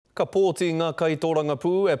Ka pōti ngā kaitōranga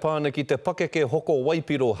pū e pāna ki te pakeke hoko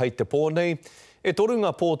waipiro hei te pōnei. E toru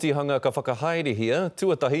ngā pōtihanga ka whakahaerehia,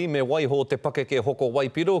 tuatahi me waiho te pakeke hoko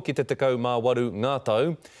waipiro ki te 18 ngā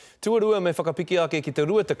tau. Tuarua me whakapiki ake ki te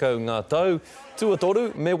 20 ngā tau.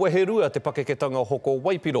 Tuatoru me weherua te pakeketanga hoko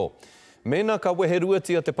waipiro. Mena ka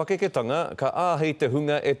weheruatia te pakeketanga, ka āhei te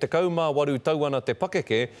hunga e 18 tauana te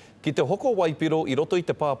pakeke ki te hoko waipiro i roto i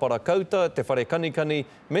te pāpara kauta, te whare kanikani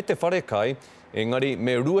me te whare kai, engari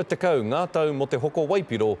me 20 ngā tau mo te hoko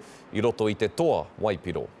waipiro i roto i te toa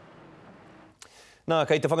waipiro. Nā,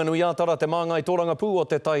 kei te whanganui ātara te māngai tōranga pū o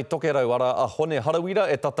te tai tokerau ara a Hone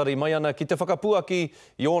Harawira e tatari mai ana ki te whakapuaki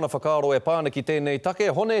i ōna whakaaro e pāna ki tēnei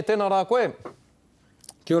take. Hone, tēnā rā koe.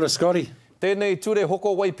 Kia ora, Scotty. Tēnei ture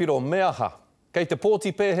hoko waipiro, me aha. Kei te pōti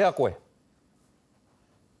pē hea koe?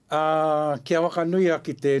 Kia wakanuia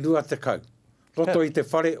ki te 20. Roto i te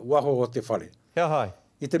whare, waho o te whare. Hea hai.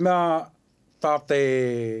 I te mea tā te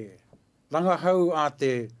rangahau a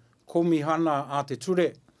te komihana a te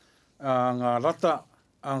ture, ngā rata,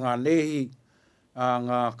 ngā nehi,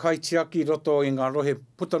 ngā kaitiaki roto i ngā rohe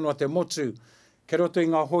putanua te motu, ke roto i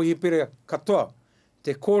ngā hohi pere katoa,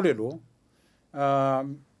 te kōrero,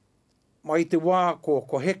 mai te wā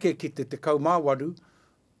ko heke ki te 18,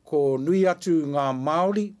 ko nui atu ngā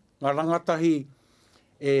Māori, ngā rangatahi,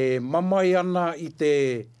 e mamai ana i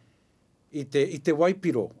te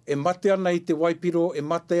waipiro, e mate ana i te waipiro, e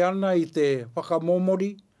mate ana i te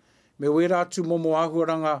whakamomori, me wera atu momo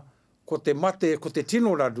āhuaranga, ko te mate, ko te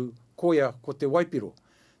tino raru, koia, ko te waipiro.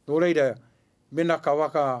 Nō reira, mena ka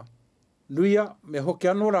waka nuia, me hoki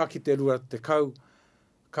anō rā ki te 20,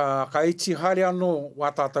 ka iti haere anō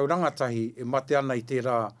wā tātou rangatahi, e mate ana i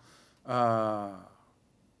tērā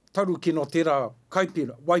taru kino tērā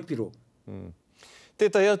waipiro.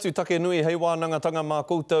 Tētai atu take nui hei wānangatanga mā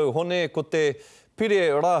koutou, Hone, ko te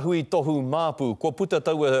pire rāhui tohu māpū, ko puta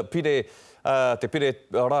taua pire te pire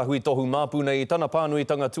rāhui tohu māpū nei, tana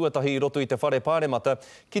pānuitanga tuatahi i roto i te whare pāremata.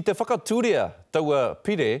 Ki te whakaturia taua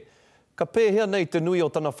pire, ka pēhea nei te nui o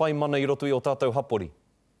tana whai mana i roto i o tātou hapori?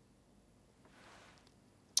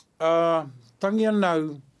 Tangi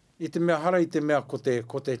anau, i te mea hara i te mea ko te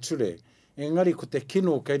ture, engari ko te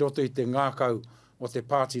kino kei roto i te ngākau o te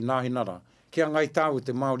pāti nāhinara, kia ngai tāu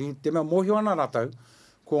te Māori, te mea mohio ana rātau,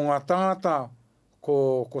 ko ngā tāngata,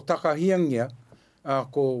 ko takahiangia,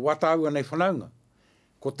 ko wataua nei whanaunga.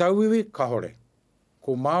 Ko tauiwi, ka hore.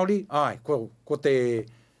 Ko Māori, ai, ko te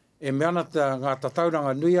e meanata ngā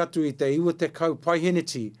tatauranga nui atu i te iwa te kau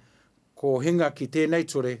paiheneti, ko hinga ki tēnei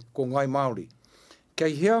ture, ko ngai Māori.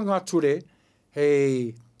 Kei hea ngā ture,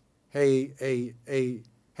 hei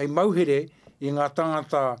mauhere i ngā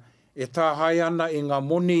tangata e tāhai ana i ngā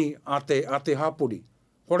moni a te hapori.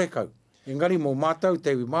 Horekau. Engari mō mātau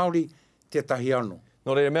te iwi Māori, te tahi anō.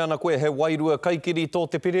 Nō reira mea ana koe, he wairua kaikiri tō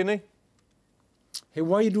te pire nei? He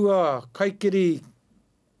wairua kaikiri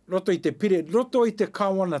roto i te pire, roto i te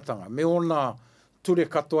kāwanatanga. Me ona ture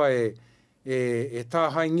katoa e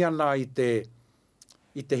tāhaingi ana i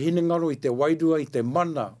te hinengaro, i te wairua, i te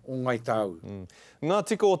mana o ngai tāu. Ngā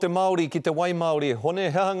tiko o te Māori ki te wai Māori, Hone,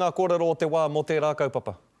 hea ngā kōrero o te wā mo te rā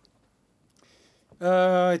kaupapa?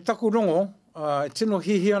 E taku rongo, e tino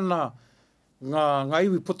hihi ana ngā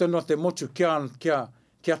iwi putanua te motu kia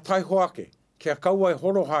taiho ake, kia kauai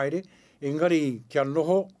horo haere, engari kia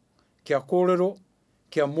noho, kia kōrero,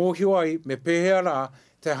 kia mōhio ai me pēhea rā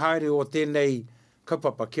te haere o tēnei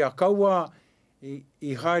kaupapa. Kia kaua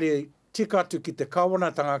i haere tika atu ki te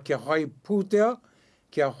kāwanatanga, kia hai pūtea,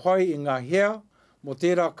 kia hai i ngā hea, mo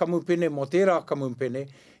tērā kamupene,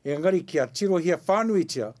 engari kia tirohia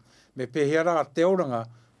whānuitia, me pēhea rā te oranga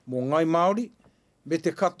mō ngai Māori, me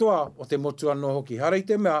te katoa o te motu anō hoki. Harei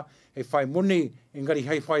te mea, hei whai moni, engari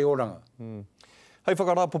hei whai oranga. Hei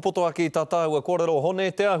whakarāpo poto aki i tā tāua kōrero,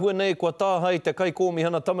 Hone, te ahua nei kua tāhai te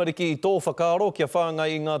kaikōmihana tamariki i tō whakaaro, kia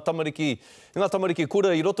whāngai i ngā tamariki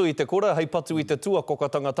kura i roto i te kura, hei patu i te tua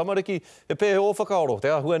kokatanga tamariki, e pēhe o whakaaro.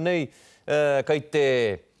 Te ahua nei, kei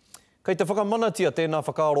te whakamanatia tēnā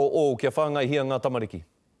whakaaro o kia whāngai hia ngā tamariki.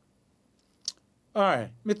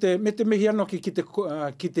 Ai, me te mihi anoki ki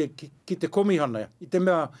te komihana, i te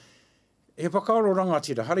mea, he whakaaro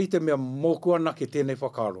rangatira, hara i te mea mōku ana ki tēnei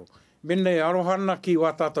whakaaro. Menei arohana ki wā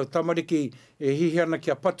tātou tamariki e hihi ana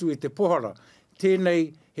kia patu i te pohara,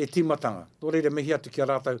 tēnei he timatanga. Tō reira mihi atu ki a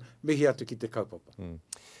rātou, mihi atu ki te kaupapa.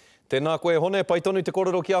 Tēnā koe, Hone, pai tonu te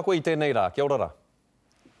kōrero ki a koe i tēnei rā. Kia ora rā.